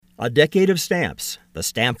A decade of stamps. The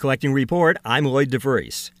Stamp Collecting Report. I'm Lloyd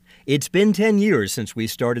DeVries. It's been 10 years since we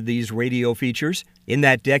started these radio features. In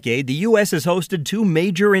that decade, the U.S. has hosted two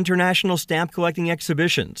major international stamp collecting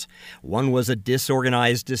exhibitions. One was a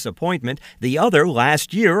disorganized disappointment. The other,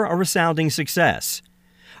 last year, a resounding success.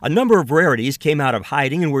 A number of rarities came out of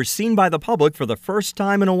hiding and were seen by the public for the first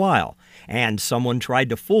time in a while. And someone tried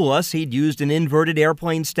to fool us he'd used an inverted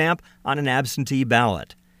airplane stamp on an absentee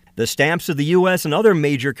ballot. The stamps of the U.S. and other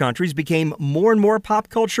major countries became more and more pop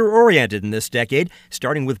culture oriented in this decade,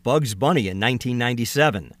 starting with Bugs Bunny in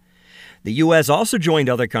 1997. The U.S. also joined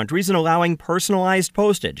other countries in allowing personalized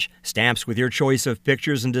postage, stamps with your choice of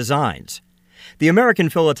pictures and designs. The American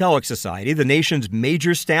Philatelic Society, the nation's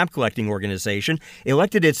major stamp collecting organization,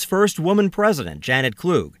 elected its first woman president, Janet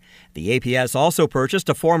Klug. The APS also purchased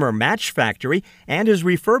a former match factory and is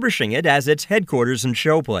refurbishing it as its headquarters and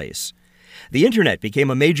showplace. The Internet became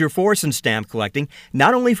a major force in stamp collecting,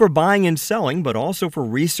 not only for buying and selling, but also for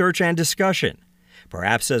research and discussion.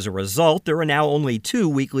 Perhaps as a result, there are now only 2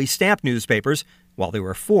 weekly stamp newspapers, while there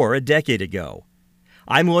were 4 a decade ago.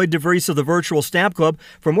 I'm Lloyd DeVries of the Virtual Stamp Club.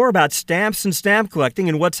 For more about stamps and stamp collecting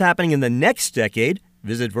and what's happening in the next decade,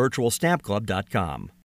 visit virtualstampclub.com.